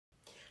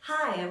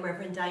Hi, I'm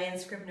Reverend Diane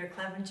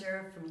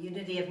Scribner-Clevenger from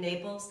Unity of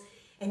Naples,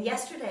 and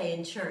yesterday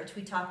in church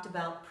we talked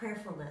about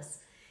prayerfulness.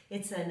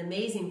 It's an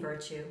amazing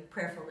virtue,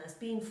 prayerfulness,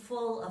 being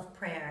full of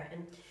prayer.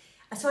 And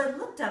so I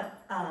looked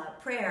up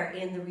prayer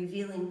in the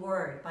Revealing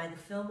Word by the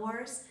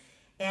Fillmores,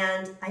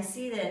 and I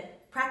see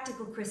that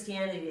practical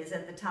Christianity is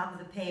at the top of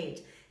the page.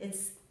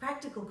 It's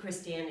practical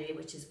Christianity,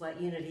 which is what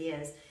Unity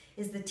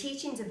is the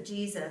teachings of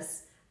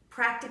Jesus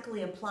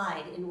practically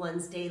applied in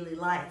one's daily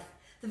life.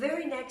 The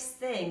very next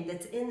thing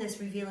that's in this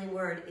revealing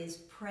word is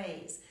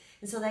praise.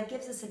 And so that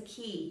gives us a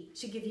key,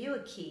 should give you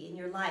a key in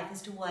your life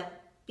as to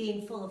what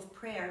being full of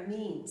prayer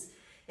means.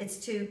 It's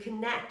to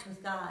connect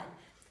with God.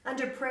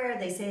 Under prayer,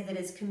 they say that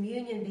it's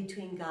communion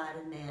between God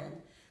and man.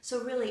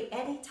 So really,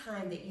 any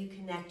time that you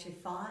connect your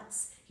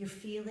thoughts, your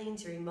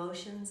feelings, your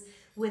emotions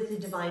with the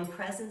divine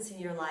presence in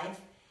your life,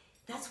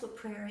 that's what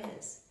prayer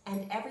is.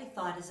 And every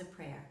thought is a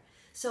prayer.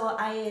 So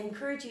I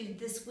encourage you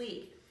this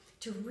week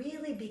to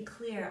really be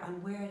clear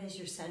on where it is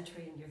you're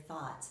centering your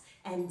thoughts,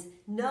 and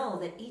know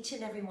that each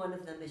and every one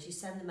of them, as you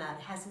send them out,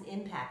 has an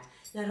impact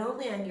not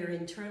only on your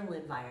internal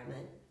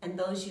environment and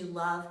those you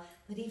love,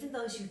 but even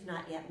those you've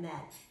not yet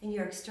met in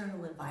your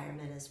external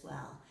environment as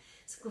well.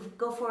 So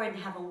go forward and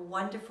have a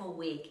wonderful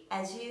week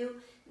as you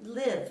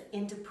live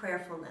into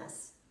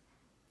prayerfulness.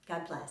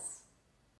 God bless.